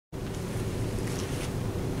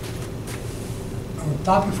Our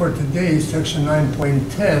topic for today is section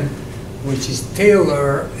 9.10, which is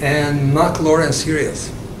Taylor and MacLaurin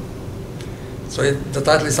series. So the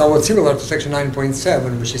title is somewhat similar to section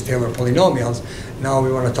 9.7, which is Taylor polynomials. Now we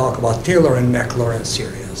want to talk about Taylor and MacLaurin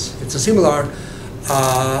series. It's a similar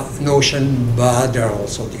notion, but there are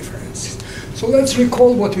also differences. So let's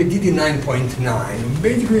recall what we did in 9.9.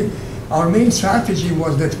 Basically, our main strategy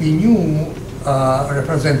was that we knew a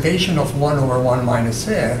representation of 1 over 1 minus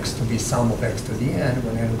x to be sum of x to the n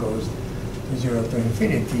when n goes to 0 to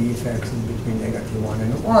infinity if x is between negative 1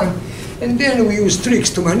 and 1. And then we use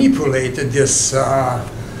tricks to manipulate this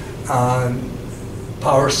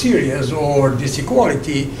power series or this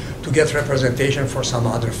equality to get representation for some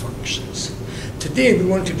other functions. Today we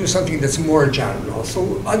want to do something that's more general.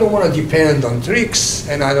 So I don't want to depend on tricks,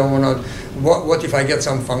 and I don't want to, what if I get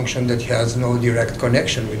some function that has no direct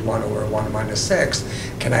connection with 1 over 1 minus x?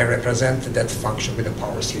 Can I represent that function with a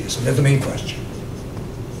power series? So that's the main question.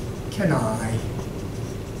 Can I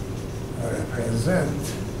represent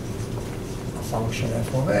a function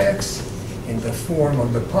f of x in the form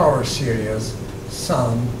of the power series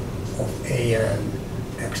sum of an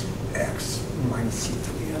x minus c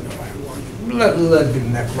to the n of I1? Let the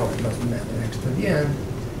MacLaurin doesn't matter, x to the n,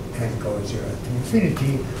 and go 0 to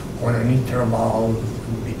infinity on an interval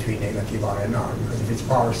between negative r and r. Because if it's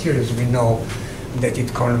power series, we know that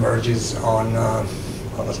it converges on a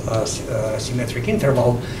symmetric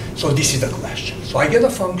interval. So this is the question. So I get a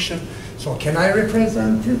function. So can I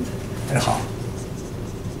represent it? And how?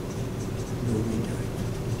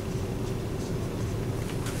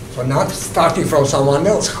 So not starting from someone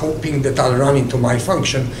else, hoping that I'll run into my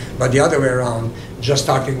function, but the other way around, just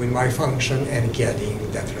starting with my function and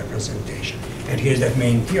getting that representation. And here's that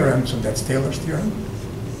main theorem, so that's Taylor's theorem.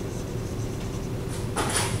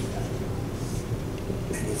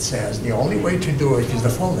 And it says the only way to do it is the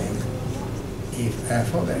following. If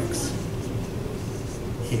f of x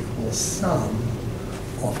equals sum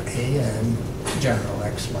of an general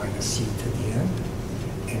x minus c to the n,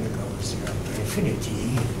 and it goes 0 to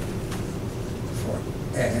infinity for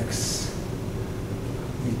x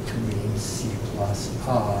between c plus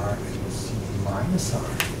r and c minus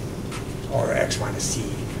r, or x minus c,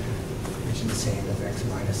 which is the same as x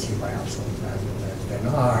minus c by absolute value less than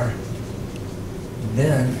r,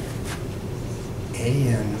 then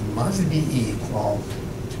an must be equal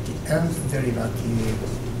to the nth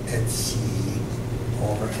derivative at c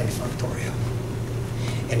over n factorial.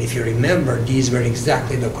 And if you remember, these were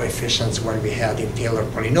exactly the coefficients when we had in Taylor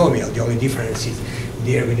polynomial. The only difference is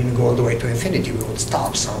there we didn't go all the way to infinity. We would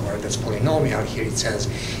stop somewhere. That's polynomial. Here it says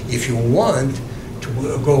if you want to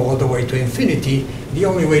go all the way to infinity, the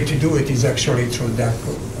only way to do it is actually through that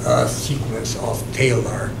sequence of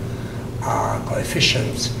Taylor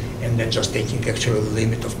coefficients, and then just taking actually the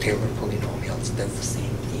limit of Taylor polynomials. That's the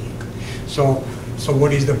same thing. So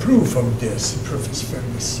what is the proof of this? The proof is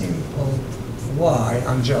fairly simple. Why?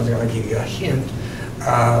 I'm just going to give you a hint.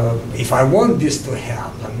 If I want this to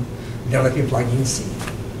happen, then let me plug in c.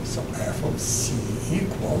 So f of c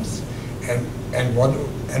equals, and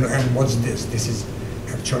what's this? This is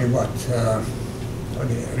actually what? Let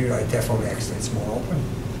me rewrite f of x. It's more open.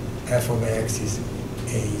 F of x is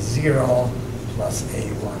a0 plus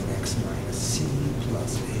a1 x minus c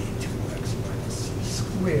plus a2 x minus c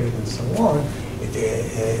squared, and so on.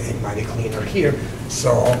 It might be cleaner here.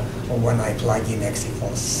 So when I plug in x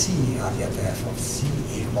equals c, I get f of c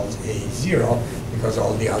equals a0, because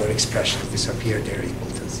all the other expressions disappear, they're equal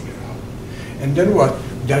to 0. And then what?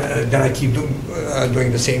 Then I keep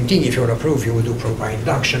doing the same thing. If you want to prove, you would do proof by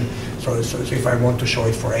induction. So if I want to show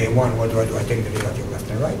it for a1, what do? I take the derivative left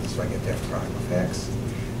and right, so I get f prime of x.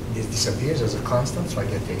 This disappears as a constant, so I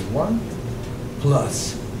get a1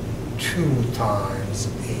 plus 2 times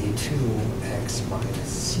a2 x minus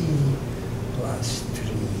c plus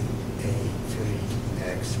 3a3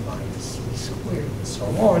 x minus c squared, and so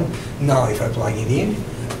on. Now if I plug it in,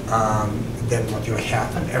 then what will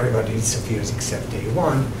happen? Everybody disappears except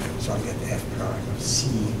a1, so I get f prime of c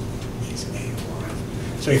is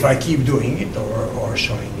a1. So if I keep doing it or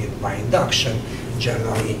showing it by induction,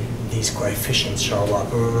 generally these coefficients show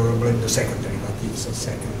up in the second derivative, so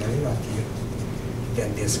second derivative.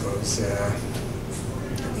 Then this goes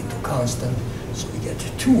into constant, so we get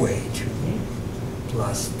 2a2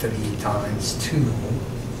 plus 3 times 2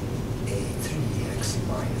 a3 x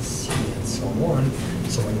minus c, and so on.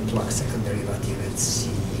 So when you plug second derivative at c,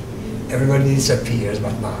 everybody disappears,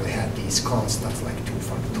 but now we have these constants like 2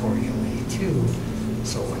 factorial a2.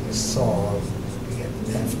 So when you solve, you get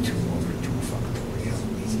f2 over 2 factorial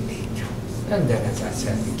is a2. And then, as I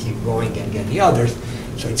said, we keep going and get the others.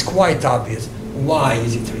 So it's quite obvious. Why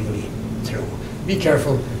is it really true be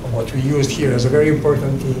careful. What we used here as a very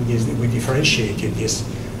important thing is that we differentiated this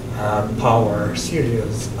power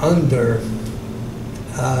series under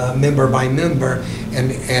member by member,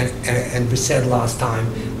 and we said last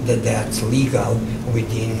time that that's legal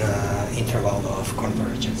within interval of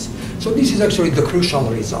convergence. So this is actually the crucial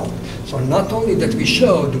result. So not only that we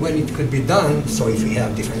showed when it could be done, so if we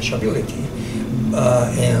have differentiability,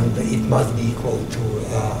 and it must be equal to,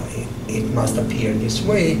 it must appear this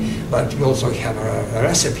way, but we also have a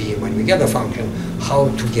recipe when we get a function, how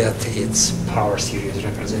to get its power series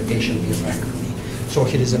representation directly. So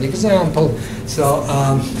here is an example. So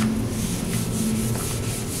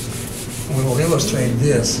we will illustrate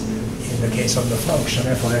this in the case of the function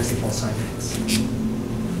f of x equals sine x.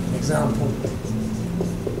 Example,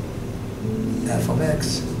 f of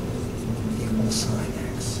x equals sine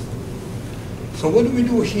x. So what do we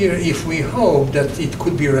do here if we hope that it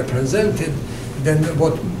could be represented? Then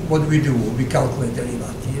what do? We calculate the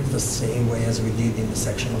derivative the same way as we did in the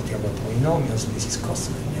section of Taylor polynomials. This is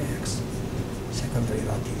cosine x. Second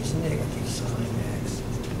derivative is negative sine x.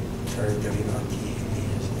 Third derivative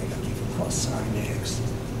is negative cosine x.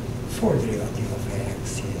 Fourth derivative of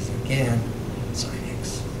x is again sine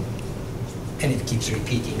x. And it keeps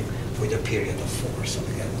repeating with a period of 4. So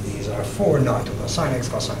again, these are 4, not to go sine x,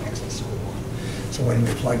 cosine x, and so on. So when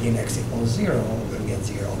we plug in x equals 0, we'll get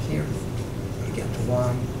 0 here. We'll get 1.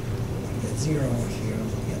 We'll get 0 here.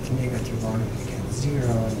 We'll get negative 1. We'll get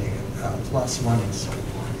 0, plus 1, and so on.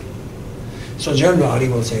 So generally,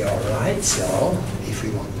 we'll say, all right, so if we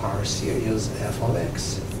want power series, f of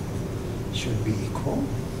x should be equal.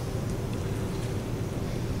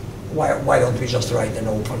 Why don't we just write an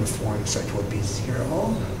open form, so it would be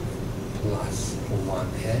 0 plus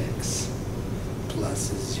 1x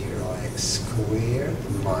plus 0x squared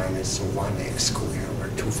minus 1x squared over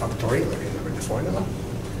 2 factorial, remember the formula,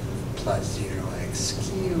 plus 0x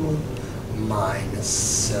cubed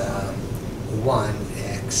minus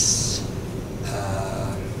 1x,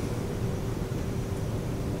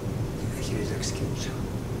 here is x cubed.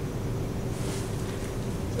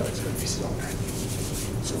 So this is all right.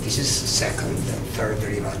 So this is second, and third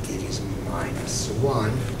derivative is minus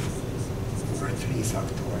 1 over 3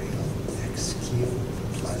 factorial x cubed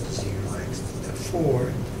plus 0x to the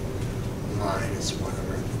 4th minus 1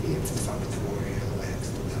 over 5th factorial x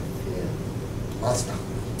to the 5th plus now.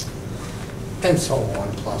 And so on,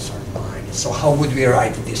 plus or minus. So how would we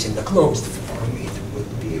write this in the closed form? It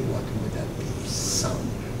would be, what would that be? Sum.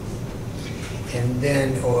 And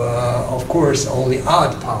then, of course, only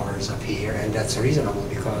odd powers appear, and that's reasonable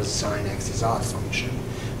because sine x is odd function.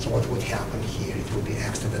 So what would happen here? It would be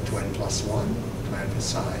x to the 2n plus 1, to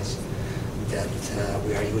emphasize that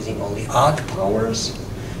we are using only odd powers.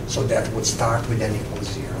 So that would start with n equals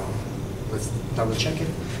 0. Let's double check it.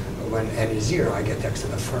 When n is 0, I get x to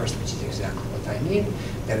the first, which is exactly what I need.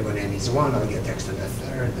 Then when n is 1, I'll get x to the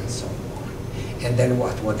third, and so on. And then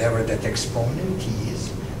what? Whatever that exponent is,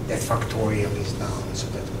 that factorial is down, so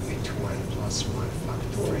that would be 2n plus 1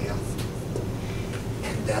 factorial.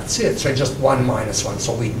 And that's it. So just 1 minus 1.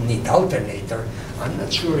 So we need alternator. I'm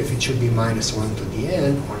not sure if it should be minus 1 to the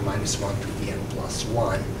n or minus 1 to the n plus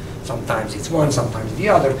 1. Sometimes it's one, sometimes the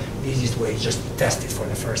other. The easiest way is just test it for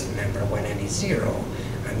the first member. When n is 0,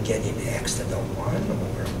 I'm getting x to the 1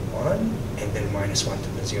 over 1, and then minus 1 to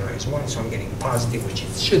the 0 is 1. So I'm getting positive, which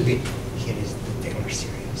it should be. Here is the Taylor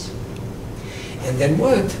series. And then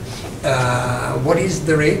what is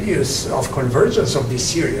the radius of convergence of this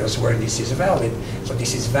series where this is valid? So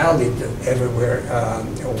this is valid everywhere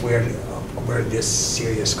where this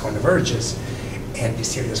series converges. And this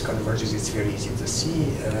series converges, it's very easy to see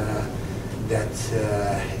that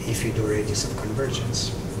if you do radius of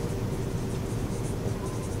convergence,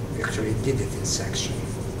 we actually did it in section.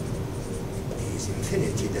 D is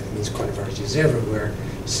infinity, that means converges everywhere.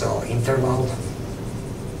 So interval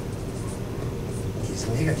is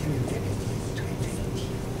negative infinity to infinity.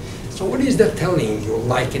 So what is that telling you?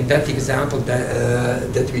 Like in that example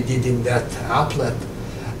that we did in that applet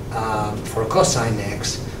for cosine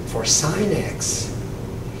x, for sine x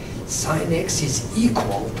is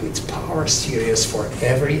equal to its power series for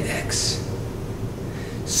every x.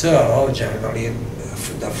 So generally,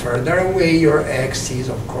 the further away your x is,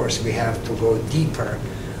 of course, we have to go deeper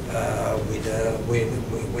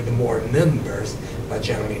with more members. But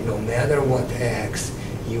generally, no matter what x,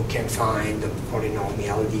 you can find the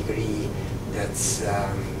polynomial degree that's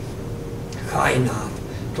high enough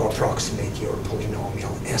to approximate your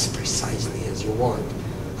polynomial as precisely as you want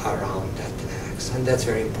around that x. And that's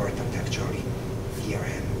very important, actually,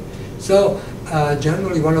 theorem. So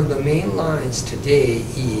generally, one of the main lines today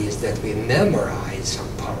is that we memorize some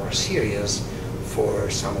power series for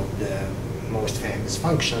some of the most famous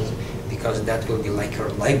functions, because that will be like your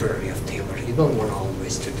library of Taylor. You don't want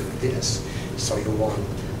always to do this, so you want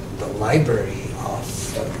the library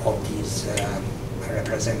of these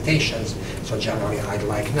representations. So generally I'd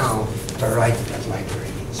like now to write that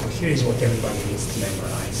library. So here is what everybody needs to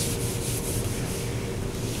memorize.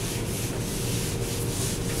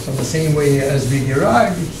 So the same way as we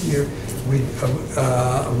derived here,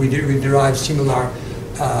 we derive similar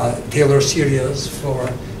Taylor series for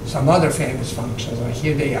some other famous functions, and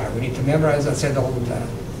here they are. We need to memorize, I said, all the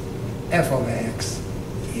f of x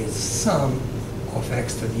is sum of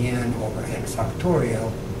x to the n over n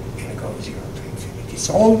factorial, and it goes 0 to infinity.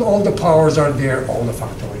 So all the powers are there, all the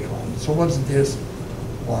factorial. So what's this?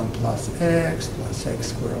 1 plus x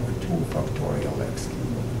squared over 2 factorial, x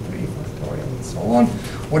cubed over 3 factorial, and so on.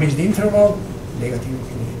 What is the interval? Negative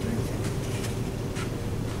infinity to infinity.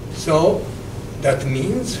 So that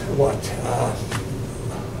means what?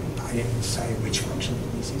 I didn't say which function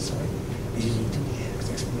this is, sorry. This is e to the x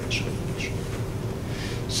exponential function.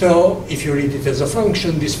 So if you read it as a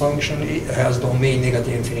function, this function has domain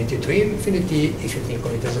negative infinity to infinity. If you think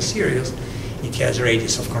of it as a series, it has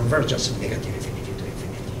radius of convergence of negative infinity to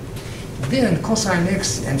infinity. Then cosine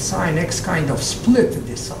x and sine x kind of split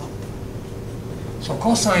this up. So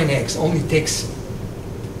cosine x only takes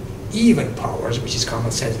even powers, which is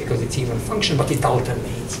common sense because it's even function, but it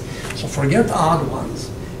alternates. So forget odd ones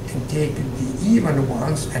and take the even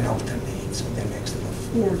ones and alternate. So then x to the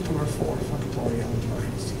 4th over 4 factorial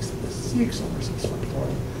minus 6 to the 6 over 6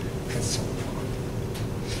 factorial, and so on.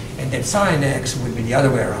 And then sine x would be the other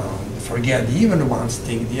way around. Forget the even ones,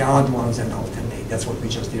 take the odd ones and alternate. That's what we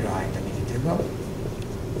just derived a minute ago.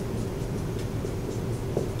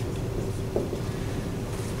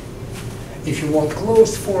 If you want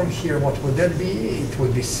closed form here, what would that be? It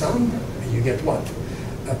would be sum. You get what?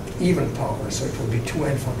 Even power, so it will be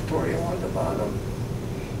 2n factorial on the bottom.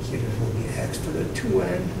 Here it will be x to the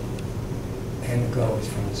 2n, and goes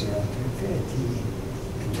from 0 to infinity,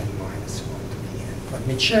 and then minus 1 to the n. Let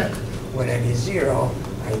me check. When n is 0,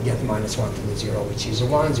 I get minus 1 to the 0, which is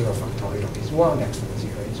 1. 0 factorial is 1, x to the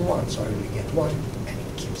 0 is 1, so I will get 1, and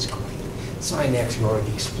it keeps going. Sine x, we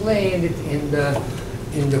already explained it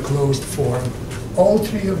in the closed form. All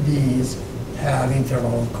three of these have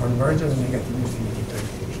interval of convergence, negative infinity to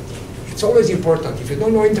infinity. It's always important. If you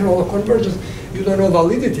don't know interval of convergence, you don't know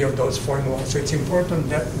validity of those formulas. So it's important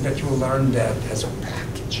that you learn that as a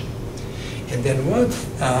package. And then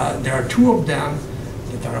there are two of them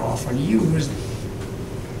that are often used,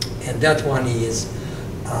 and that one is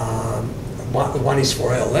one is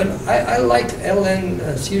for ln. I like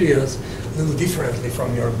ln series a little differently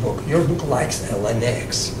from your book. Your book likes ln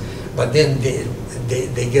x, but then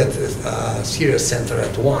they get series center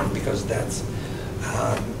at 1 because that's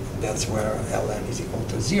where ln is equal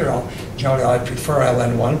to 0. Generally, I prefer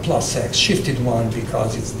ln 1 plus x shifted 1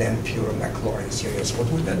 because it's then pure MacLaurin series.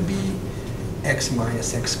 What would that be? X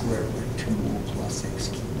minus x squared over 2 plus x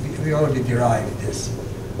cubed. We already derived this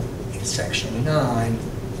in section 9,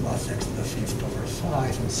 plus x to the 5th over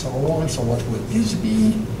 5, and so on. So what would this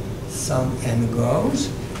be? Sum n goes,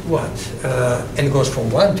 what? N goes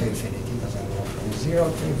from 1 to infinity, doesn't go from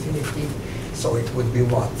 0 to infinity. So it would be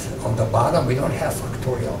what? On the bottom, we don't have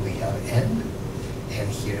factorial, we have n. And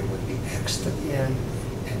here it would be x to the n.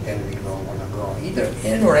 And then we want to go either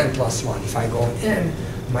n or n plus 1. If I go n,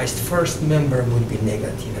 my first member would be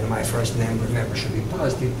negative, and my first member should be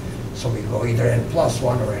positive. So we go either n plus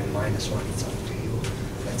 1 or n minus 1. It's up to you.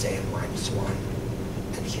 Let's say n minus 1.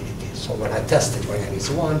 And here it is. So when I test it, when n is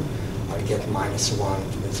 1, I get minus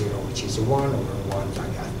 1 to the 0, which is 1 over 1. I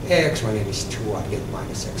got x. When n is 2, I get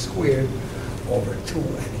minus x squared over 2,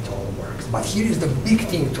 and it all works. But here is the big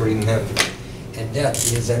thing to remember, and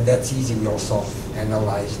that's easy. We also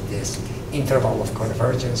analyze this interval of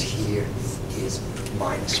convergence. Here is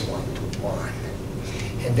minus 1 to 1.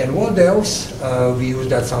 And then what else? We use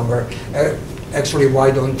that somewhere. Actually,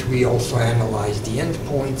 why don't we also analyze the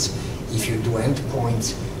endpoints? If you do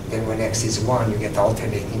endpoints, then when x is 1, you get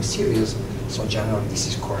alternating series. So generally, this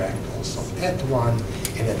is correct also at 1.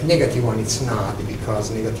 And at negative 1, it's not,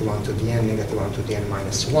 because negative 1 to the n, negative 1 to the n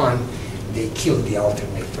minus 1, they kill the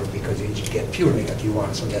alternator because you just get pure negative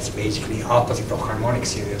 1. So that's basically opposite of harmonic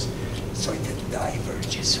series. So it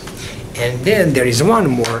diverges. And then there is one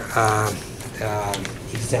more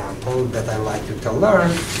example that I like you to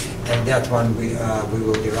learn, and that one we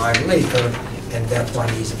will derive later, and that one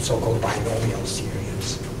is so-called binomial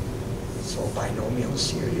series. So binomial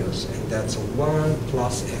series, and that's 1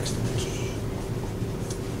 plus x to the k.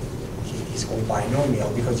 It's called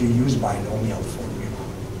binomial because you use binomial formula.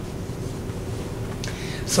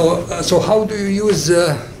 So how do you use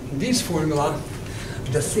this formula?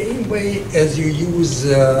 The same way as you use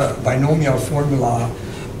binomial formula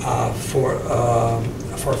for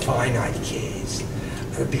finite k's,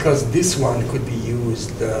 because this one could be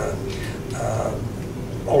used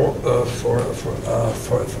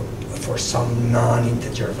for some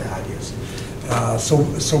non-integer values.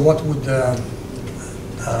 So what would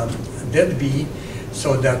that be?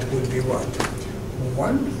 So that would be what?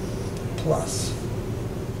 1 plus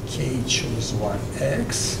k choose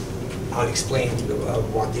 1x. I'll explain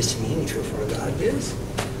what this means if you forgot this.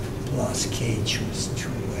 Plus k choose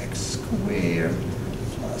 2x squared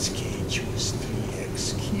plus k choose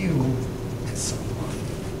 3x cubed, and so on.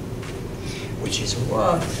 Which is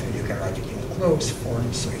what? You can write it in closed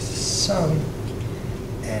form, so it's a sum,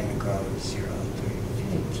 n goes 0 to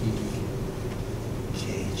infinity,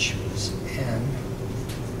 k choose n,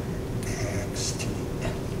 x to the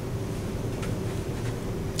n.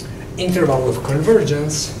 Interval of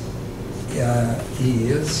convergence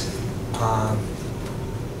is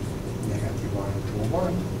negative 1 to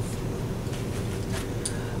 1.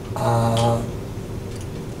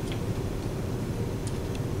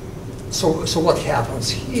 So what happens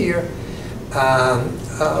here?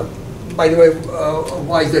 By the way,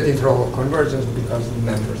 why is that interval of convergence? Because the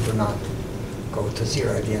members do not go to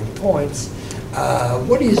 0 at the end points.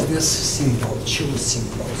 What is this symbol, choose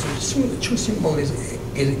symbol? So choose symbol is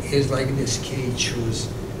like this, k choose,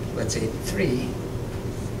 let's say 3.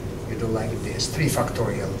 You do like this, 3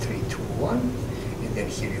 factorial, 3, 2, 1. And then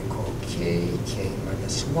here you go k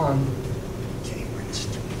minus 1, k minus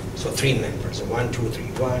 2. So 3 members, 1, 2, 3,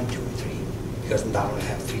 1, 2, 3. Because now I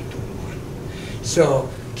have 3, 2, 1. So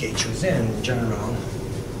k choose n in general,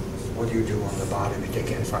 what do you do on the bottom? You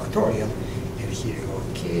take n factorial, and here you go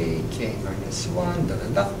k minus 1, da da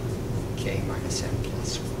da, k minus n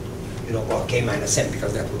plus 1. You don't go k minus n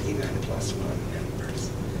because that would give you n plus 1 members.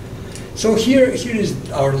 So here is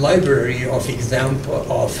our library of example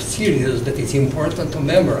of series that is important to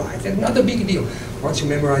memorize. And not a big deal. Once you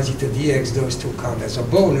memorize it to dx, those two count as a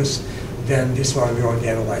bonus. Then this one we already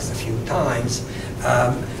analyzed a few times.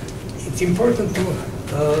 It's important to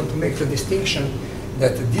make the distinction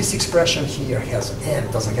that this expression here has n,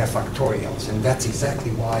 doesn't have factorials, and that's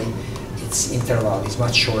exactly why its interval is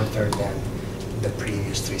much shorter than the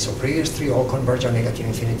previous 3. So previous 3 all converge on negative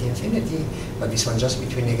infinity, infinity, but this one just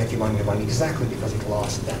between negative 1 and 1 exactly because it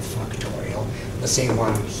lost that factorial. The same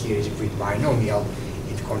one here is with binomial,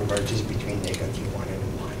 it converges between negative 1 and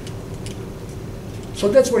 1. So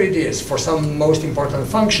that's what it is. For some most important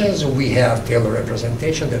functions, we have Taylor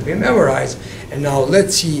representation that we memorize, and now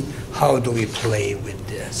let's see how do we play with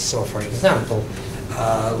this. So for example,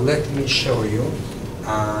 let me show you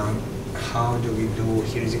how do we do,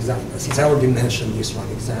 here is example, since I already mentioned this one,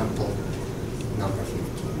 example number 15.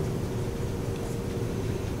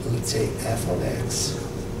 Let's say f of x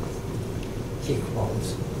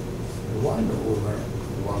equals 1 over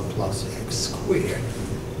 1 plus x squared.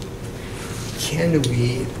 Can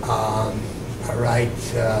we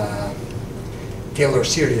write Taylor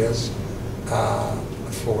series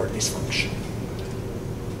for this function?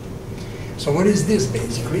 So what is this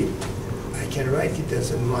basically? I can write it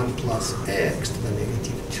as a 1 plus x to the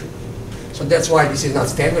negative 2. So that's why this is not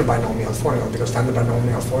standard binomial formula, because standard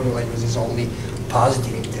binomial formula uses only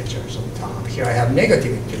positive integers on top. Here I have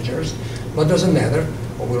negative integers, but doesn't matter.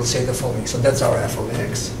 We'll say the following. So that's our f of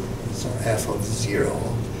x. So f of 0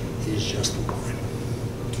 is just 1.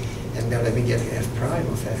 And then let me get f prime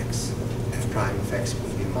of x. F prime of x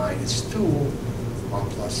will be minus 2, 1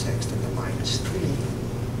 plus x to the minus 3.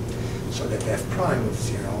 So that f prime of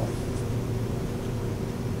 0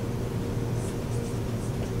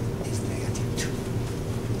 is negative 2.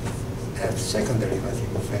 F second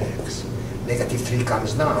derivative of x. Negative 3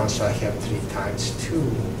 comes down, so I have 3 times 2,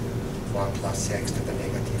 1 plus x to the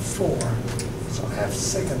negative 4. So f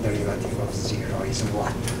second derivative of 0 is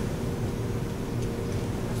what?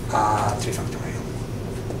 3 factorial.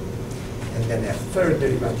 And then f third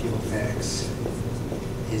derivative of x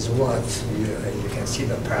is what? You can see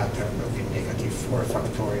the pattern will be negative 4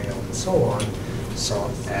 factorial and so on.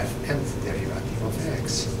 So f nth derivative of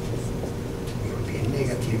x will be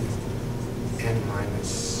negative n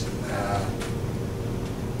minus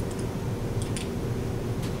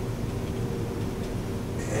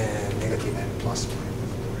negative n plus 1.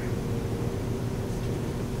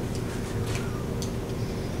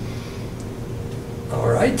 All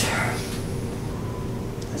right.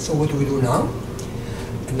 So what do we do now?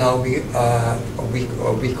 Now we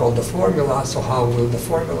call the formula. So how will the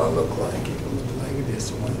formula look like? It will look like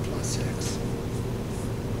this: 1 plus x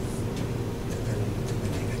to the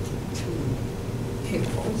negative 2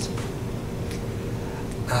 equals coefficients.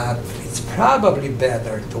 It's probably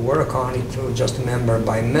better to work on it to just member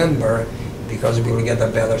by member, because we will get a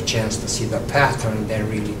better chance to see the pattern than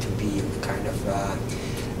really to be kind of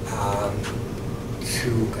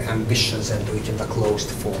too ambitious and do it in the closed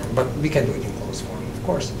form. But we can do it in closed form, of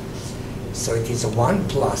course. So it is 1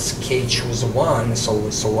 plus k choose 1, so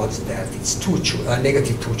what's that? It's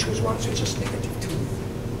negative 2 choose 1, so it's just negative 2.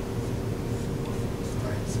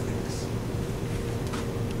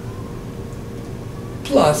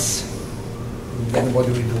 Plus, then what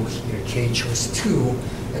do we do here? K choose 2,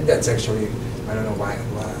 and that's actually, I don't know why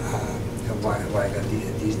I got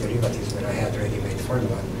these derivatives when I had ready-made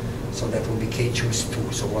formula. So that will be k choose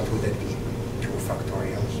 2, so what would that be? 2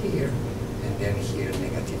 factorial here, and then here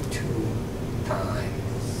negative 2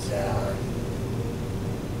 times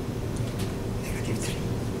negative 3.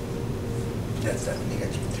 That's that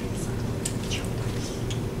negative 3 factorial.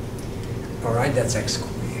 All right, that's x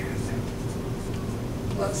squared.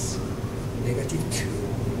 Plus negative 2,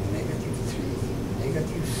 negative 3,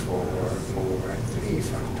 negative 4 over 3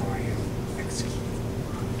 factorial x cubed.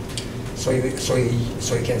 So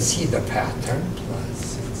you can see the pattern,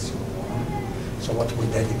 plus and so on. So what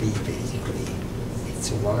would that be basically?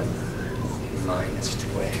 It's 1 minus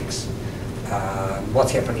 2x.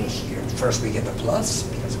 What's happening here? First we get a plus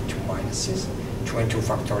because of 2 minuses. 2 and 2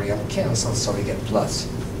 factorial cancel, so we get plus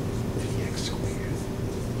 3x squared.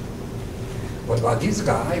 What about this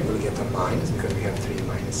guy? We'll get a minus because we have 3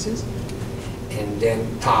 minuses. And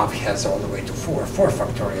then top has all the way to 4. 4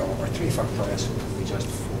 factorial over 3 factorial, so it will be just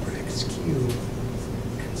 4x cubed,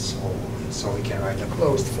 and so on. So we can write a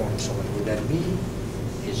closed form. So what would that be?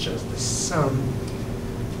 It's just the sum,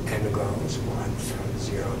 and goes what from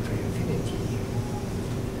 0 to infinity,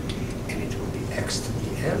 and it will be x to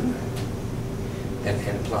the n, then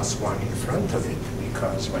n plus 1 in front of it,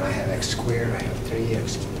 because when I have x squared, I have 3,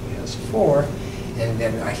 x cubed has 4, and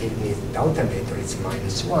then I hit the alternator, it's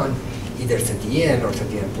minus 1, either to the n or to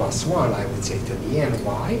the n plus 1. I would say to the n.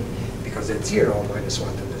 Why? Because at 0, minus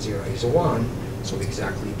 1 to the 0 is 1, so we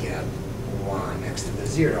exactly get 1 x to the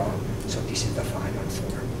 0, so this is the final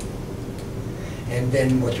form. And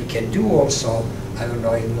then what you can do also, I don't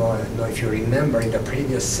know if you remember in the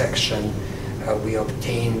previous section, we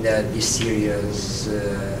obtained this series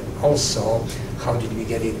also. How did we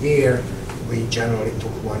get it there? We generally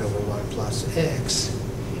took 1 over 1 plus x,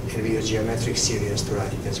 and we use geometric series to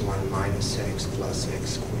write it as 1 minus x plus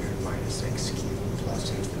x squared minus x cubed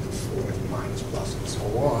plus x to the 4th minus plus and so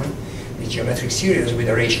on. The geometric series with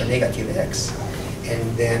a ratio negative x.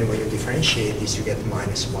 And then when you differentiate this, you get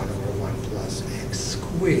minus 1 over 1 plus x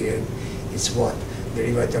squared. It's what?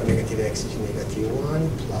 Derivative of negative x is negative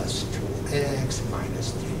 1 plus 2x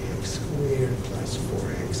minus 3x squared plus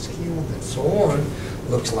 4x cubed and so on.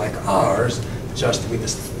 Looks like ours, just with the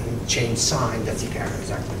change sign. That's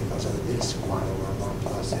exactly because of this. 1 over 1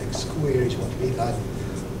 plus x squared is what we got.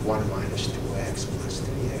 1 minus 2x plus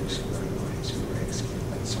 3x squared minus 4x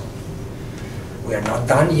cubed and so on. We are not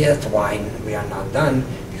done yet. Why we are not done?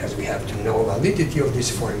 Because we have to know validity of this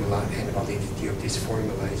formula, and validity of this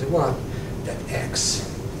formula is what? That x.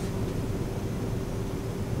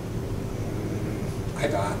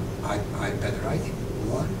 I better write it.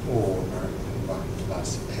 1 over 1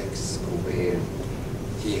 plus x squared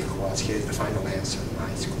equals, here's the final answer,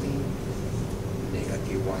 nice clean,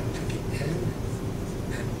 negative 1 to the n,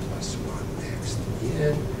 and plus 1 x to the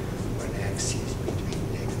n, when x is between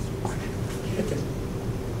negative 1 and infinity.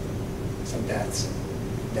 So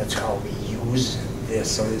that's how we use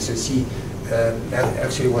this. So see,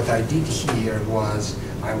 actually what I did here was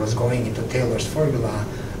I was going into Taylor's formula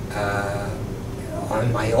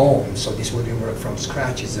on my own, so this would be work from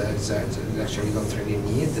scratch. Actually you don't really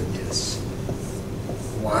need this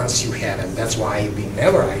once you have it. That's why we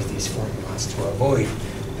memorize these formulas, to avoid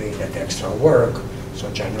doing that extra work. So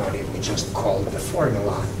generally we just call the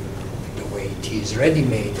formula the way it is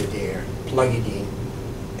ready-made there, plug it in,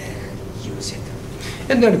 and use it.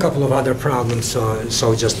 And then a couple of other problems.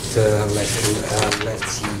 So just let's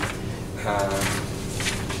see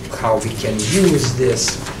how we can use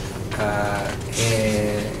this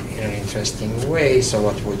in an interesting way. So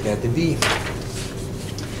what would that be?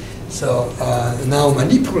 So now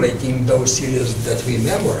manipulating those series that we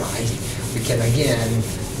memorized, we can again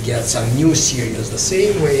get some new series the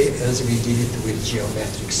same way as we did it with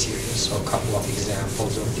geometric series. So a couple of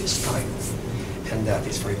examples of this type. And that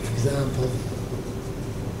is, for example,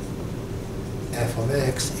 f of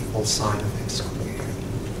x equals sine of x squared.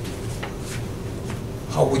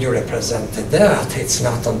 How would you represent that? It's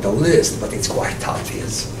not on the list, but it's quite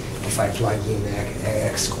obvious. If I plug in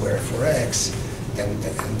x squared for x, And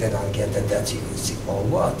then I'll get that that's equal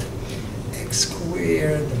what? X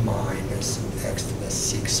squared minus x to the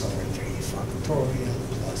 6 over 3 factorial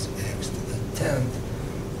plus x to the 10th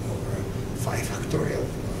over 5 factorial,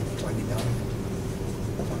 29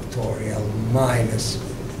 factorial minus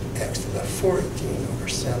x to the 14 over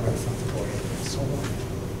 7 factorial, and so on.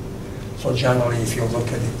 So generally, if you look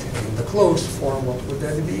at it in the closed form, what would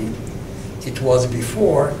that be? It was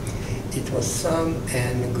before, it was sum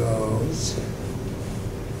n goes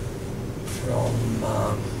from,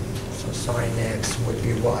 so sine x would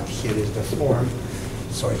be what? Here is the form.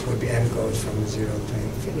 So it would be n goes from 0 to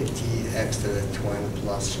infinity, x to the 20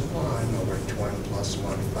 plus 1 over 20 plus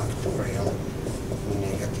 1 factorial,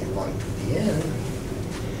 negative 1 to the n.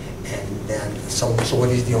 And then, so what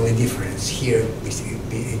is the only difference? Here,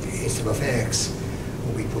 instead of x,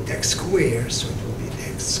 we put x squared, so it will be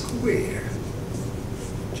x squared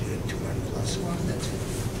to the 2n plus 1, that's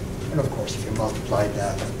it. And of course, if you multiply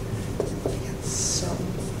that, you get sum,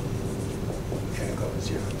 and goes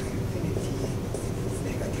 0 to infinity,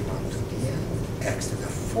 negative 1 to the n, x to the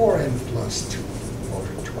 4n plus 2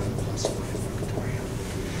 over 20 plus 1 factorial.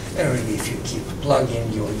 And really, if you keep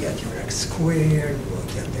plugging, you'll get your x squared, you'll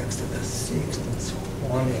get x to the 6th, and so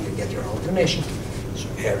on, and you get your alternation. So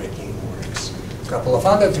everything works. A couple of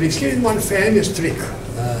other tricks. Here's one famous trick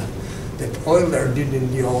that Euler did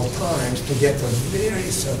in the old times to get a very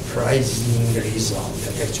surprising result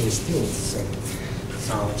that actually still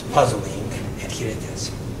sounds puzzling, and here it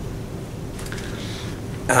is.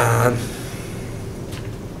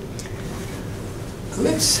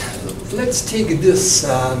 Let's take this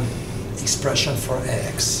expression for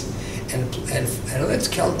x and let's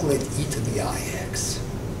calculate e to the ix.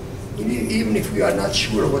 Even if we are not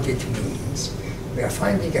sure what it means, we are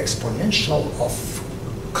finding exponential of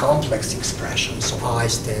complex expressions. So I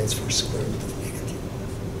stands for square root of negative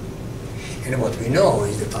 1. And what we know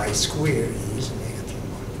is that I squared is negative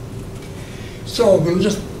 1. So we'll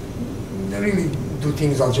just really do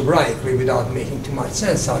things algebraically without making too much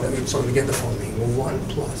sense out of it. So we get the following: 1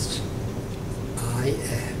 plus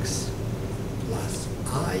ix plus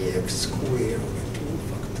ix squared over 2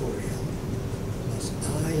 factorial plus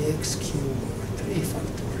ix cubed over 3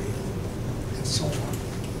 factorial, and so on.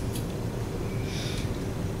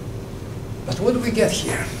 But what do we get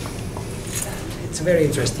here? It's a very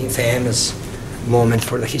interesting, famous moment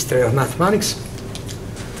for the history of mathematics.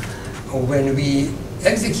 When we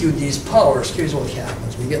execute these powers, here's what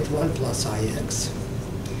happens. We get 1 plus ix.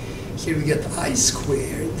 Here we get I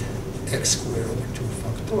squared, x squared over 2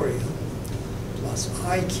 factorial, plus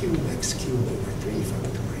I cubed, x cubed over 3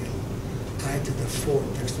 factorial, I to the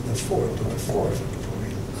 4th, x to the 4th over 4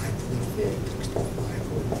 factorial, I to the 5th, x to the 5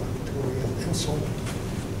 over factorial, and so on.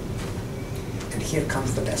 And here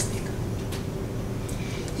comes the best thing.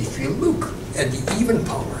 If you look at the even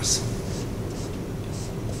powers,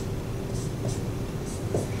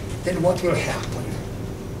 then what will happen?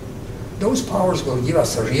 Those powers will give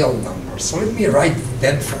us a real number. So let me write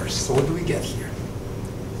them first. So what do we get here?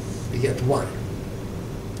 We get 1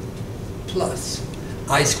 plus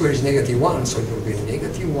I squared is negative 1, so it will be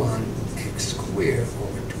negative 1 x squared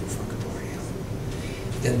over 2 factorial.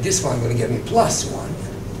 Then this one will give me plus 1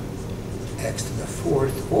 x to the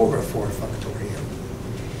 4th over 4 factorial.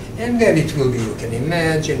 And then it will be, you can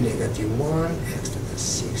imagine, negative 1 x to the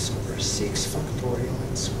 6 over 6 factorial,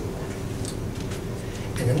 and so on.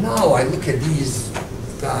 And now I look at these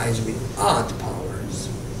guys with odd powers.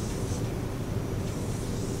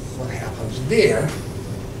 What happens there?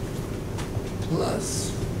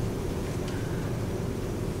 Plus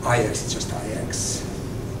ix is just ix.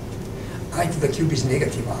 I to the cube is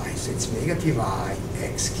negative I, so it's negative I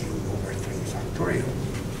x cubed over 3 factorial.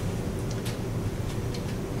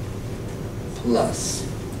 Plus,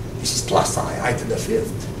 this is plus I to the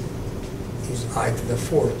 5th. Is I to the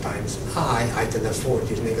 4th times I to the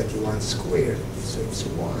 4th is negative 1 squared, so it's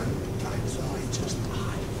 1 times I, just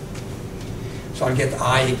I. So I'll get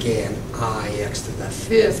I again, ix to the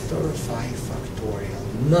 5th over 5 factorial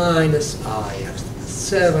minus ix to the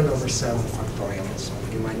 7 over 7 factorial, and so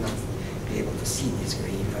on. You might not be able to see this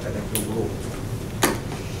green, but that will go.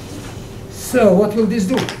 So what will this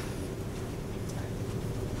do?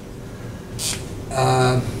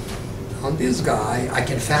 On this guy, I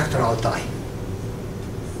can factor out I.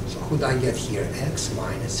 So who do I get here? X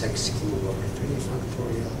minus x cubed over 3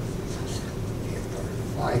 factorial,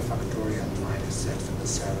 5 factorial minus x to the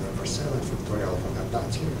 7 over 7 factorial. I've got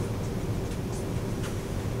that here.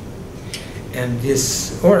 And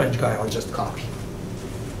this orange guy I'll just copy.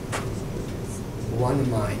 1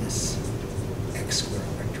 minus x squared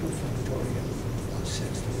over 2 factorial plus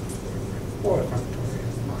x to the 4 over 4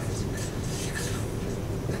 factorial minus x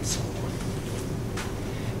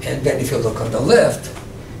And then if you look on the left,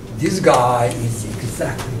 this guy is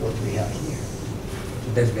exactly what we have here.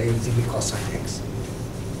 That's basically cosine x.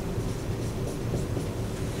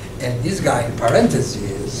 And this guy in parentheses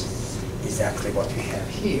is exactly what we have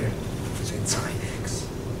here. So it's sine x.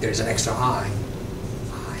 There's an extra I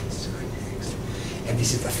sine x. And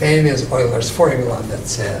this is the famous Euler's formula that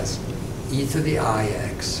says e to the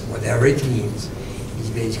ix, whatever it means, is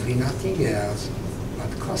basically nothing else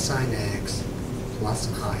but cosine x plus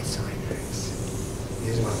I sine x.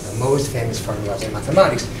 This is one of the most famous formulas in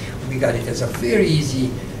mathematics. We got it as a very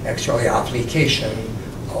easy, actually, application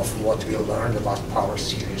of what we learned about power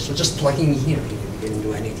series. So just plugging here, we didn't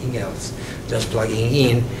do anything else. Just plugging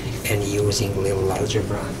in and using little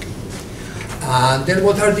algebra. Then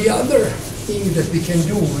what are the other things that we can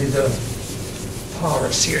do with the power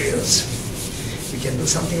series? We can do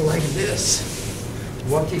something like this.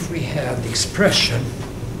 What if we have the expression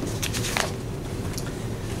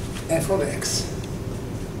f of x?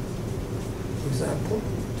 For example,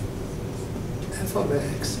 f of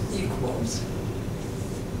x equals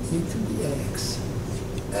e to the x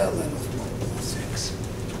ln of 1 plus x.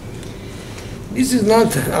 This is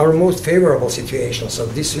not our most favorable situation, so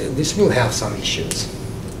this will have some issues.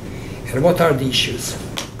 And what are the issues?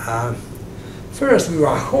 First, we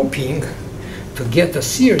are hoping to get a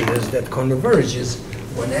series that converges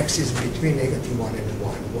when x is between -1 and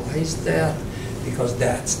 1. Why is that? Because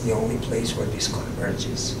that's the only place where this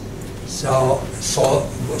converges. So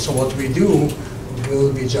what we do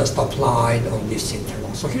will be just applied on this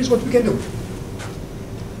interval. So here's what we can do.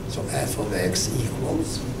 So f of x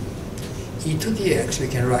equals e to the x, we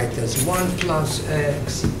can write as 1 plus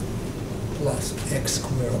x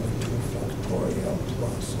squared over 2 factorial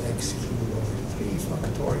plus x cubed over 3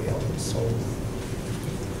 factorial, and so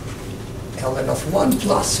ln of 1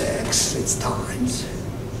 plus x, it's times.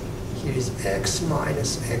 Here is x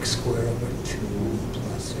minus x squared over 2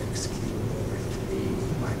 plus x cubed over 3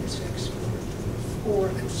 minus x squared over 4,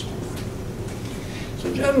 and so on. So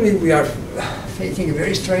generally we are facing a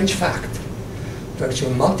very strange fact. To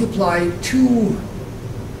actually multiply two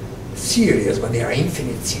series, but they are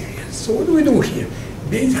infinite series. So what do we do here?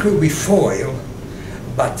 Basically we FOIL,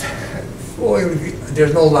 but FOIL,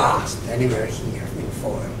 there's no last anywhere here in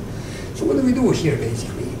FOIL. So what do we do here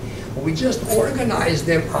basically? We just organize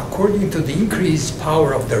them according to the increased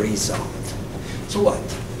power of the result. So what?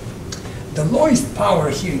 The lowest power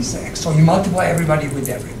here is x, so you multiply everybody with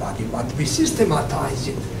everybody, but we systematize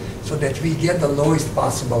it so that we get the lowest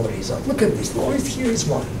possible result. Look at this, lowest here is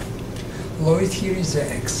 1. Lowest here is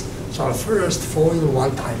x. So I'll first FOIL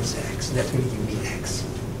 1 times x, that will give me x.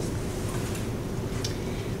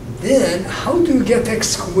 Then, how do you get x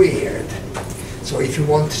squared? So if you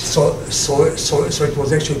want, so it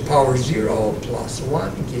was actually power 0 plus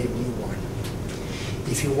 1 gave me 1.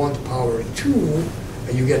 If you want power 2,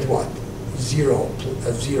 you get what? 0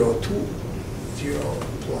 plus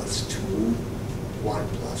 2, 1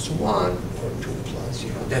 plus 1, or 2 plus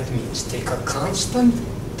 0. That means take a constant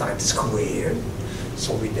times squared.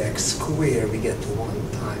 So with x squared, we get 1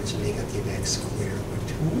 times negative x squared over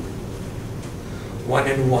 2. 1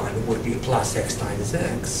 and 1 would be plus x times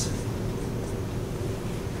x.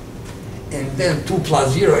 And then 2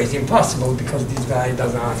 plus 0 is impossible because this guy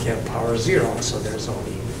does not have power 0, so there's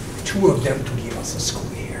only 2 of them to give us a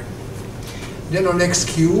square. Then on x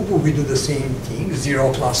cubed, we do the same thing,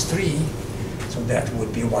 0 plus 3, so that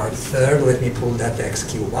would be 1/3. Let me pull that x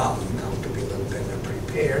cubed out now to be a little better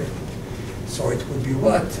prepared. So it would be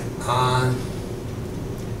what?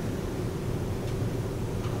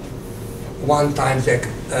 1 times x,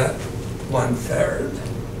 1/3.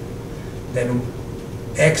 Then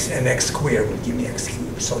x and x squared will give me x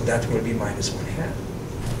cubed, so that will be minus 1/2.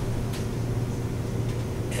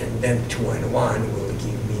 And then 2 and 1 will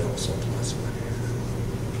give me also plus 1/2.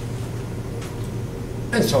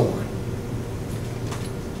 And so on.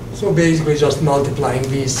 So basically just multiplying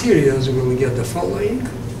these series, we will get the following.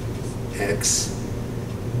 X,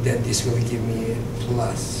 then this will give me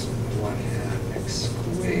plus 1/2 x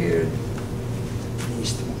squared.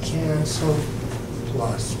 These two cancel,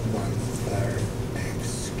 plus 1/3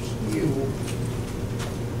 x cubed,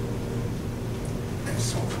 and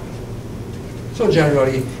so on. So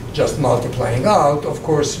generally, just multiplying out. Of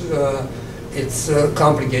course, it's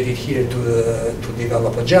complicated here to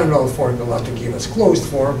develop a general formula to give us closed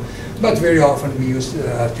form, but very often we use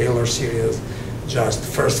Taylor series, just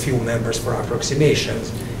first few members for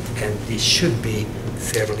approximations, and this should be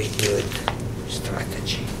fairly good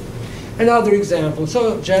strategy. Another example,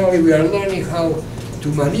 so generally we are learning how to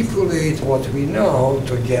manipulate what we know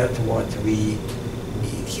to get what we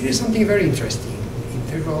need. Here is something very interesting.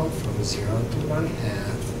 Integral from 0 to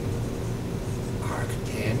 1/2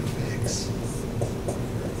 x,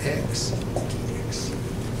 x dx.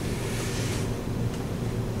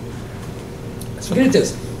 So here it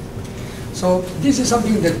is. So this is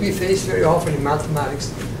something that we face very often in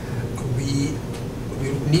mathematics. We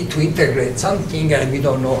need to integrate something and we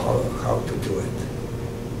don't know how to do it.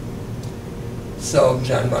 So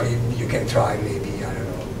generally you can try maybe, I don't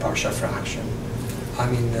know, partial fraction. I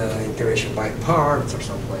mean integration by parts or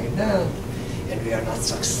something like that. And we are not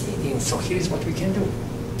succeeding. So here's what we can do.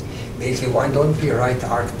 Basically, why don't we write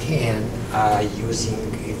arctan using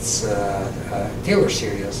its Taylor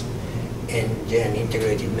series and then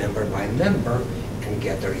integrate it member by member and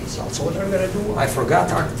get the result. So what are we going to do? I forgot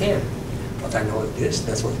arctan, but I know this.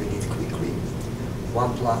 That's what we need quickly.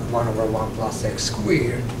 1 over 1 plus x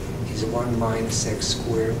squared is 1 minus x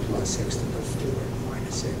squared plus x to the 4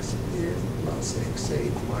 minus x squared plus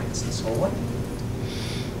x8 minus and so on.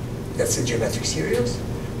 That's the geometric series.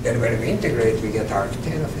 Then when we integrate, we get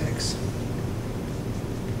arctan of x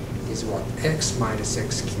is what? X minus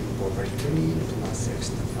x cubed over 3 plus x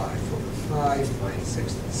to the 5 over 5 minus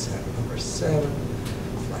x to the 7 over 7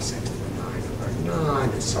 plus x to the 9 over 9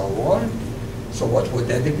 and so on. So what would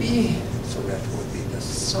that be? So that would be the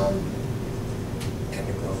sum, and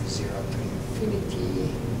it goes 0 to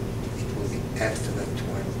infinity. It will be x to the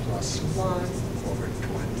 2n plus 1 over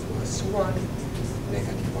 2n plus 1,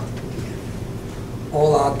 negative 1 to the n.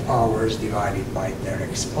 All odd powers divided by their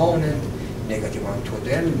exponent, negative 1 to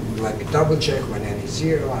the n. Let me double check. When n is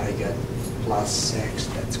 0, I get plus x.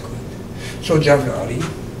 That's good. So generally,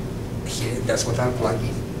 here, that's what I'm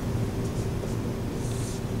plugging.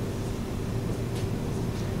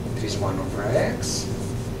 There is 1 over x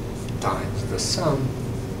times the sum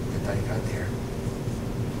that I got there.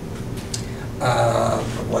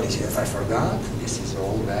 What is it if I forgot? This is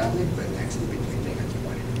all valid, but x is between negative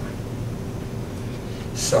 1 and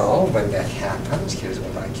 1. So when that happens, here's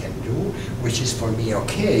what I can do, which is for me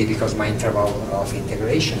okay, because my interval of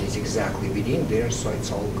integration is exactly within there, so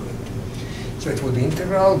it's all good. So it would be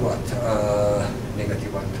integral, what?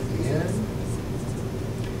 Negative 1 to the n,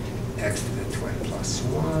 x to the 2n plus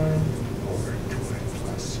 1 over 2n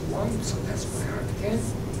plus 1, so that's my arctan.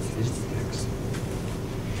 Here's dx.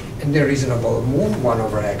 And the reasonable move, 1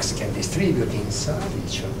 over x can distribute inside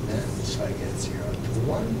each of them, so I get 0 to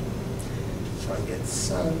 1. So I get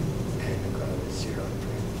sum, and it goes 0 to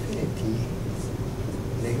infinity,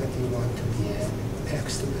 negative 1 to the n,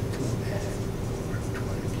 x to the 2n over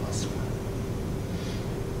 2n plus 1.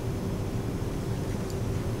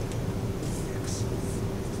 X.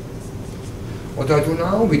 What do I do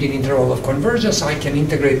now? With the interval of convergence, I can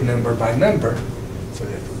integrate member by member. So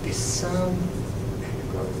that would be sum, and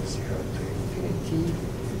it goes 0 to infinity,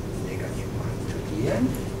 negative 1 to the n,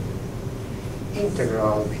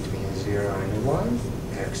 integral between 0 and 1,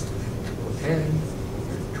 x to the 2n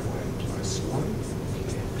over 2n plus 1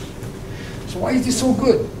 dx. So why is this so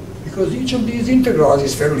good? Because each of these integrals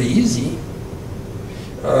is fairly easy.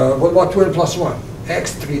 What about 2n plus 1?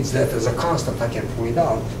 X treats that as a constant, I can pull it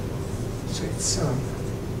out. So it's sum,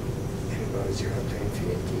 and it goes 0 to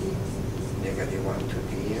infinity, negative 1 to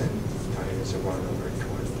the n, times 1 over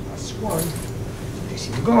 2n plus 1. This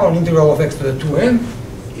is gone. Integral of x to the 2n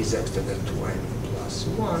is x to the 2n plus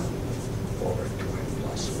 1 over 2n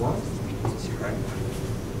plus 1, which is 0 and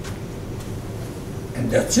 1. And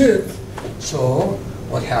that's it. So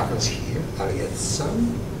what happens here? I'll get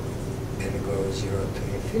sum, and it goes 0 to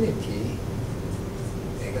infinity,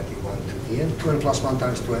 negative 1 to the n. 2n plus 1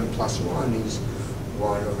 times 2n plus 1 is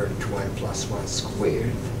 1 over 2n plus 1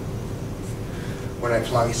 squared. When I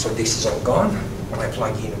plug it, so this is all gone. When I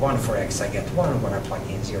plug in 1 for x, I get 1. When I plug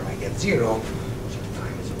in 0, I get 0. So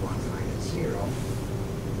times 1 minus 0.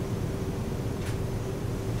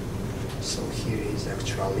 So here is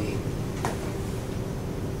actually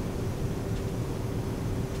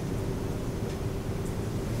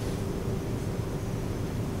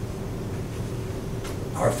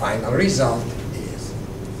our final result is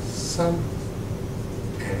sum,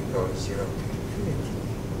 and it goes 0 to infinity,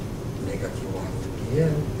 negative 1 to the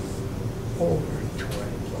n over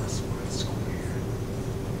 2n plus 1 squared.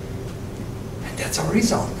 And that's our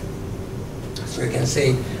result. So you can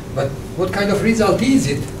say, but what kind of result is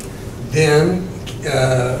it? Then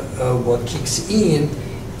what kicks in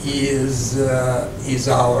is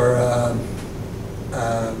our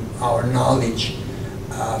knowledge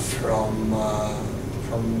from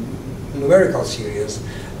numerical series.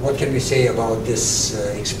 What can we say about this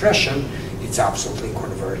expression? It's absolutely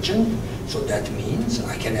convergent. So that means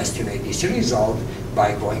I can estimate this result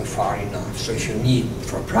by going far enough. So if you need,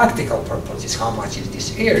 for practical purposes, how much is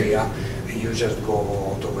this area, you just go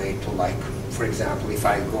all the way to, like, for example, if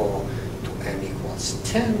I go to n equals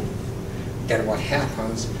 10, then what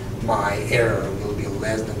happens, my error will be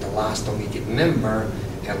less than the last omitted member,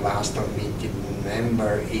 and last omitted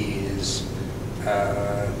member is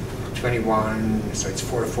 21, so it's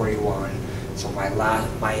 441. So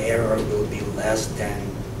my error will be less than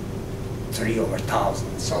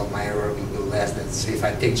 3/1000. So my error will be less than, so if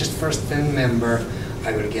I take just first 10 member,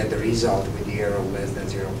 I will get the result with the error less than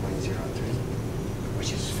 0.03,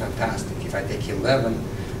 which is fantastic. If I take 11,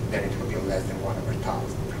 then it will be less than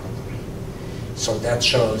 1/1000 probably. So that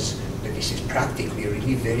shows that this is practically a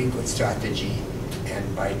really very good strategy, and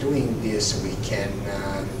by doing this we can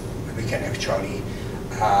actually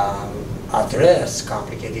address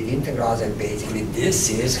complicated integrals, and basically this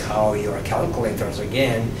is how your calculators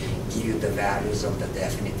again give you the values of the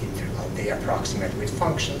definite integral. They approximate with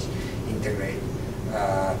functions, integrate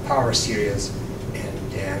power series, and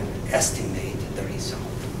then estimate the result.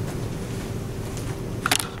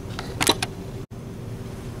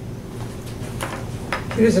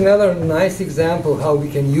 Here's another nice example how we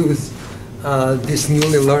can use this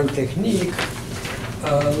newly learned technique.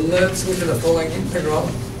 Let's look at the following integral.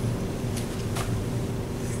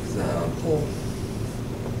 Example.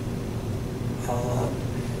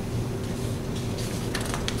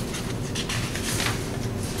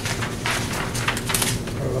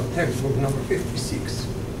 Textbook number 56.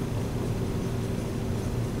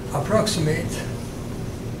 Approximate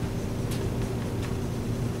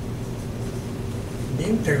the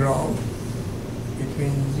integral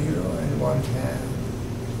between 0 and 1/2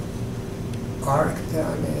 arc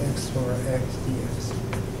tan x over x dx.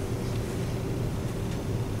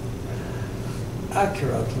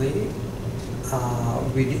 Accurately,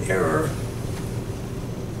 with the error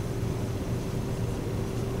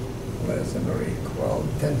less than or equal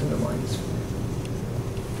 10 to the minus 4.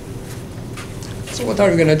 So what are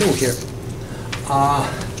we going to do here?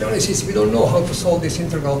 Generally, since we don't know how to solve this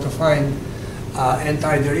integral to find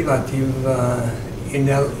antiderivative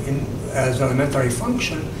as an elementary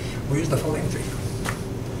function, we use the following trick.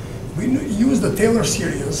 We use the Taylor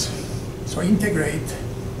series, so integrate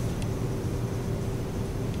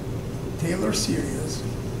Taylor series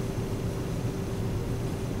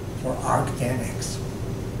for arc tan x.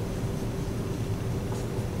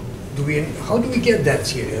 How do we get that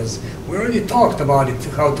series? We already talked about it,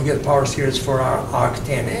 how to get power series for our arc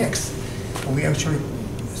tan x. We actually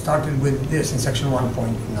started with this in section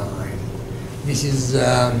 1.9. This is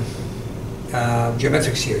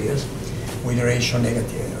geometric series with a ratio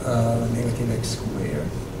negative x squared.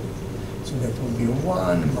 So that will be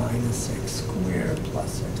 1 minus x squared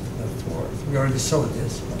plus x to the 4th. We already saw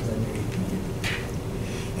this, but let me repeat it.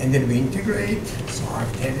 And then we integrate, so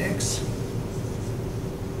arc tan x,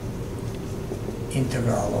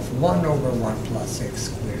 integral of 1 over 1 plus x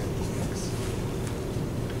squared dx.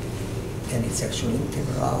 And it's actually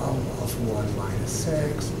integral of 1 minus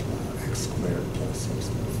x plus x squared plus x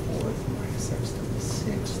to the 4th minus x to the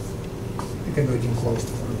 6th. You can do it in closed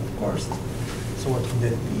form, of course. So what would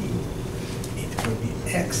that be? It would be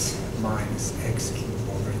x minus x cubed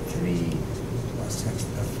over 3 plus x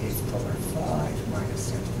to the 5th over 5 minus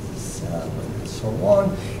x to the 7 and so on.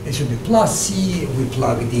 It should be plus c. We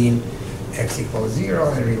plugged in x equals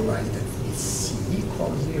 0 and realize that it's c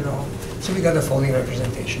equals 0. So we got the following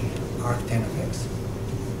representation. Arc tan of x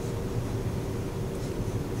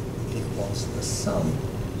equals the sum,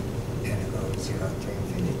 and it goes 0 to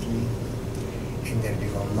infinity, and then we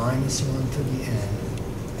go minus 1 to the n,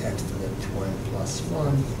 x to the 2n plus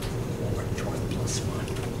 1 over 2n plus 1.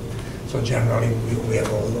 So generally we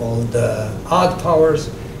have all the odd powers,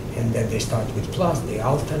 and then they start with plus, they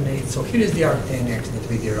alternate. So here is the arc tan x that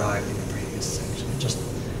we derived in the previous section. Just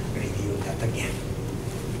review that again.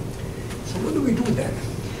 So what do we do then?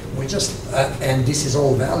 We just, and this is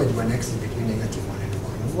all valid when x is between negative 1 and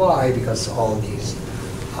 1. Why? Because all these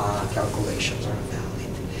calculations are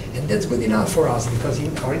valid. And that's good enough for us, because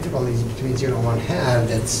our interval is between 0 and 1/2.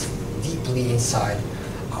 That's deeply inside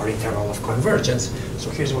our interval of convergence. So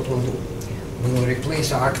here's what we'll do. We will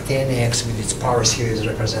replace arc tan x with its power series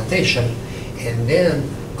representation, and then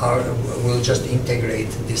we'll just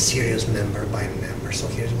integrate this series member by member. So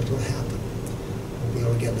here's what will happen.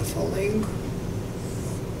 We'll get the following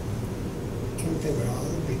integral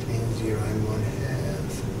between 0 and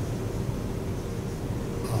 1/2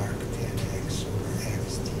 arc tan x over x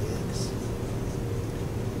dx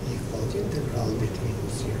equals integral between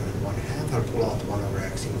 0 and 1/2. I'll pull out 1 over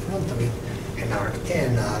x in front of it, and arc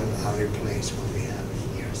tan I'll replace what we have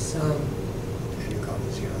here, sum, and it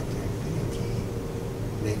goes 0 to infinity,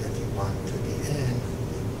 negative 1 to the n,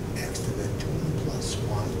 x to the 2n plus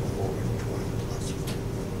 1 over 2n plus 1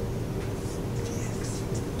 dx.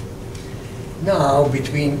 Now,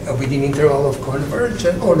 within interval of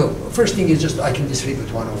convergence, oh no, first thing is just I can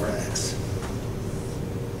distribute 1 over x.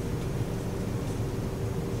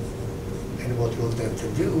 And what will that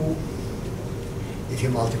do? If you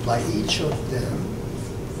multiply each of them,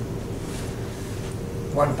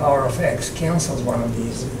 1 power of x cancels one of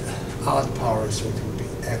these odd powers, so it will be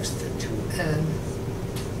x to 2n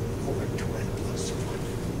over 2n plus 1.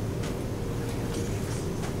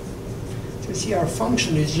 So you see, our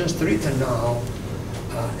function is just written now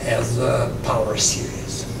as a power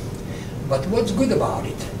series. But what's good about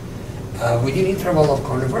it? Within interval of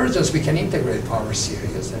convergence, we can integrate power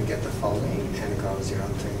series and get the following: n goes 0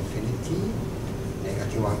 to infinity,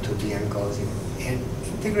 negative 1 to the n goes in, and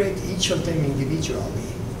integrate each of them individually.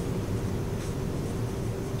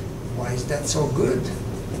 Why is that so good?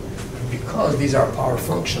 Because these are power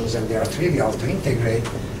functions and they are trivial to integrate,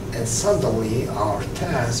 and suddenly our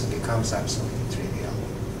task becomes absolutely trivial.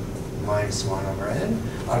 Minus 1 over n.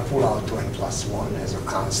 I'll pull out 2n plus 1 as a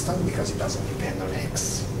constant because it doesn't depend on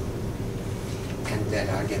x. And then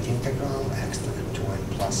I'll get integral x to the 2n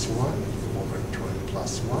plus 1 over 2n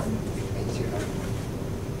plus 1, which means 0 and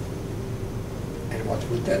 1. And what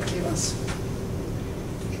would that give us?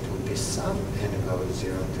 It would be sum, n goes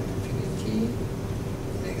 0 to infinity,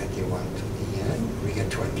 negative 1 to the n. We get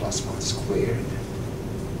 2n plus 1 squared.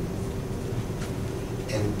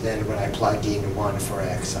 And then when I plug in 1 for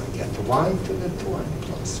x, I get 1 to the 2n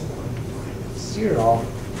plus 1 minus 0.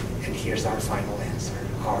 And here's our final answer.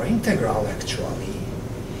 Our integral actually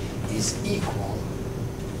is equal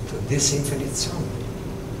to this infinite sum.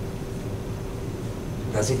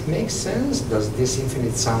 Does it make sense? Does this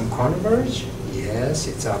infinite sum converge? Yes,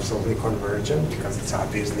 it's absolutely convergent because it's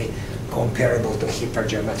obviously comparable to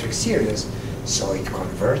hypergeometric series. So it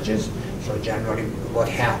converges. So generally what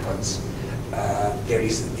happens, there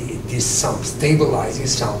is this sum stabilizes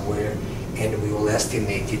somewhere, and we will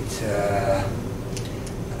estimate it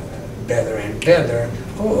better and better.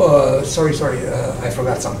 Oh, sorry, I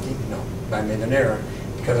forgot something. No, I made an error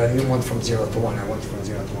because I didn't want from 0 to 1. I want from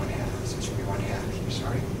 0 to 1 half. So it should be 1 half here,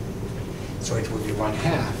 sorry. So it would be 1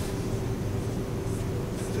 half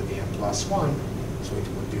to the n plus 1. So it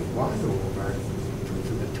would be 1 over 2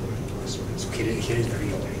 to the 2n plus 1. So here is the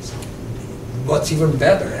real reason. What's even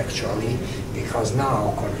better, actually, because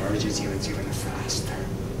now converges even faster.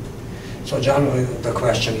 So generally, the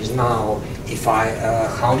question is now, if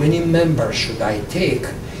how many members should I take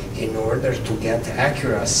in order to get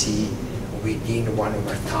accuracy within 1 over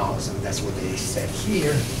 1,000? That's what they said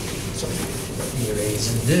here. So let me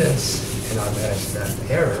erase this, and I'll erase that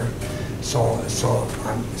error. So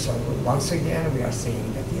once again, we are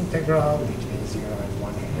saying that the integral between 0 and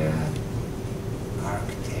 1 half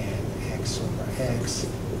arctan x over x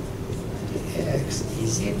dx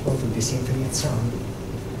is equal to this infinite sum.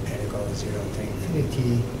 0 to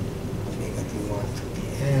infinity, negative 1 to the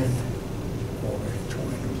n over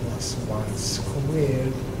 2n plus 1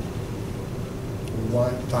 squared,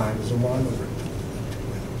 1 times 1 over 2 to the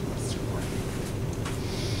 2n plus 1.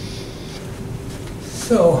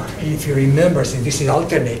 So, if you remember, since this is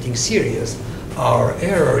alternating series, our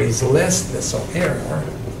error is less than, so error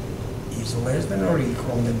is less than or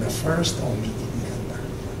equal than the first omitted member.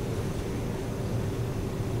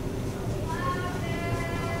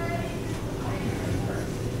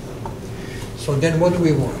 So then what do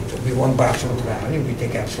we want? We want by absolute value. We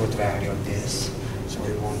take absolute value of this. So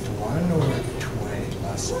we want 1 over 2n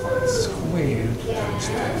plus 1 squared times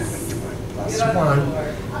 2n plus 1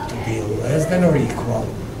 to be less than or equal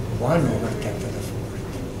 1 over 10 to the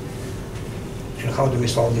 4th. And how do we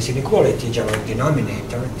solve this inequality? General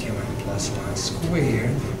denominator, 2n plus 1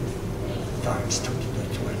 squared times 2 to the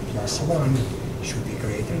 2n plus 1 should be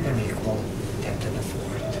greater than or equal 10 to the 4th.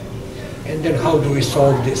 And then how do we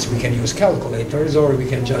solve this? We can use calculators, or we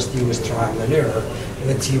can just use trial and error.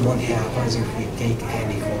 Let's see what happens if we take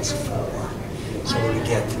n equals 4. So we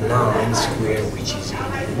get 9 squared, which is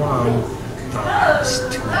 81, times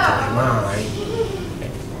 2 to the 9.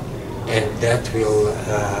 And that will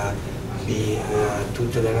be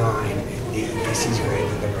 2 to the 9. This is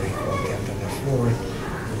greater than or equal to 10 to the 4th.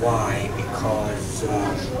 Why? Because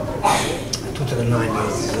 2 to the 9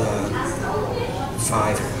 is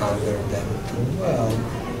 512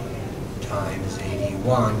 times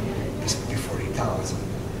 81 is 40,000.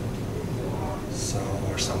 So,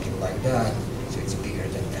 or something like that. So it's bigger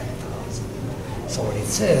than 10,000. So what it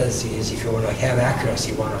says is if you want to have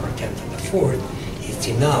accuracy 1 over 10 to the 4th, it's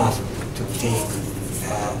enough to take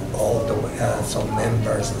all the some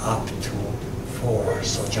members up to 4.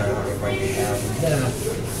 So generally when we have that,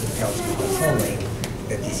 it tells me the following,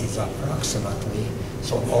 that this is approximately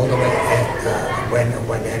So all the way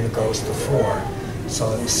when n goes to 4.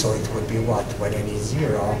 So it would be what? When n is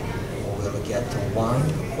 0, we'll get 1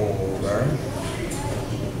 over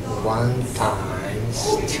 1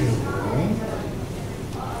 times 2.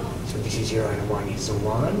 So this is 0 and 1 is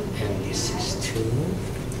 1, and this is 2.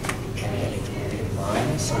 And then it will be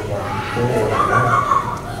minus 1 over,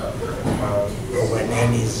 when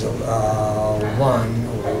n is 1,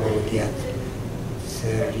 we will get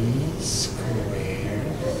 30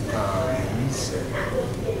 squared times 2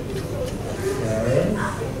 to the third,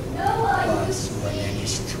 plus when n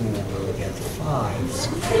is 2, we'll get 5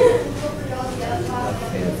 squared 2 to the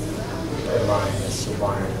fifth, minus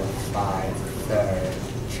 1 over 5 third,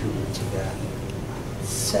 2 to the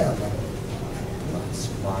 7, plus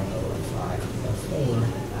 1 over 5 to the 4,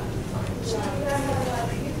 times 2 to the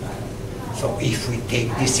 3. So if we take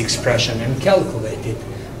this expression and calculate it,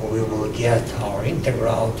 we will get our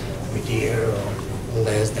integral with here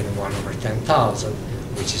less than 1 over 10,000,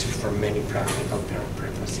 which is for many practical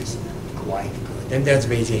purposes quite good. And that's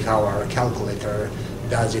basically how our calculator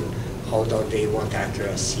does it, although they want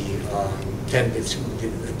accuracy 10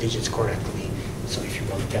 digits correctly. So if you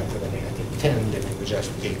want 10 to the negative 10, then you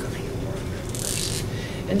just take a few more numbers.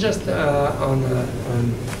 And just on a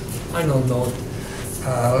final note,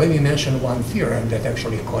 let me mention one theorem that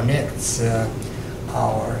actually connects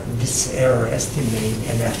this error estimate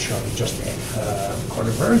and actually just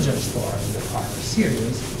convergence for the power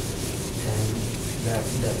series. And that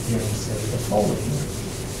theorem says the following.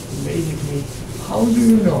 Basically, how do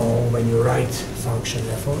you know when you write function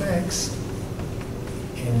f of x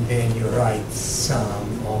and then you write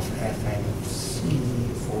sum of fn of c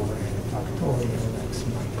over n factorial x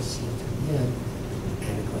minus c to the n,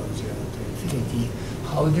 and it goes 0 to infinity?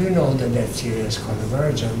 How do you know that that series is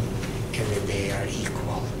convergent and that they are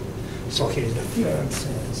equal? So here's the theorem. It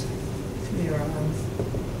says theorem,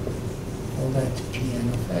 let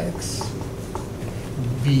Pn of x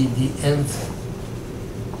be the nth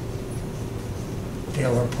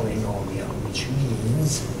Taylor polynomial, which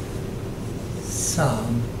means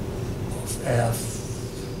sum of f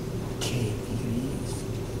k degrees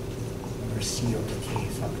over c over k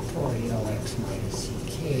factorial x minus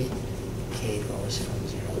ck. K goes from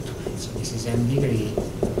 0 to 8. So this is n degree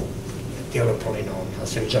Taylor polynomial.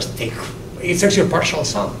 So you just take, it's actually a partial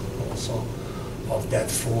sum also of that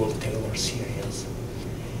full Taylor series.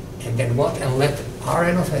 And then what? And let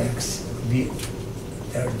Rn of x be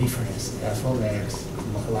their difference, f of x,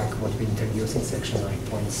 like what we introduced in section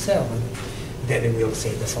 9.7. Then we'll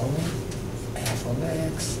say the following: f of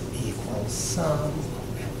x equals sum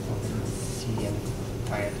of f of c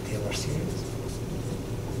entire Taylor series.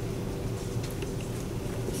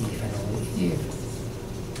 If and only if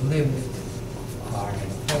limit of Rn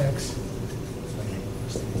of x when n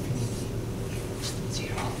goes to infinity equals to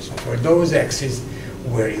 0. So for those x's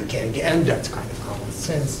where you can get, and that's kind of common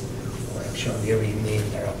sense, where actually the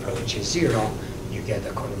remainder approach is 0, you get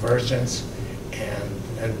a convergence, and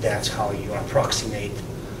that's how you approximate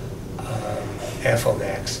f of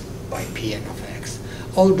x by Pn of x.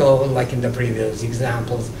 Although, like in the previous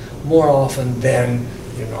examples, more often than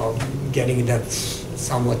getting that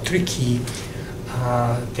somewhat tricky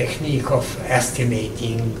technique of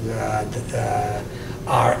estimating the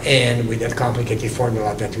Rn with that complicated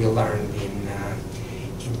formula that we learned in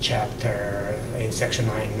section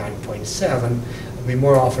 9.7, we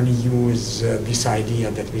more often use this idea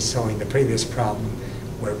that we saw in the previous problem,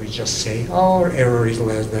 where we just say, oh, our error is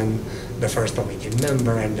less than the first omitted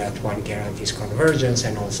member, and that one guarantees convergence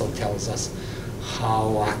and also tells us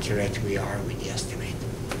how accurate we are with the estimate.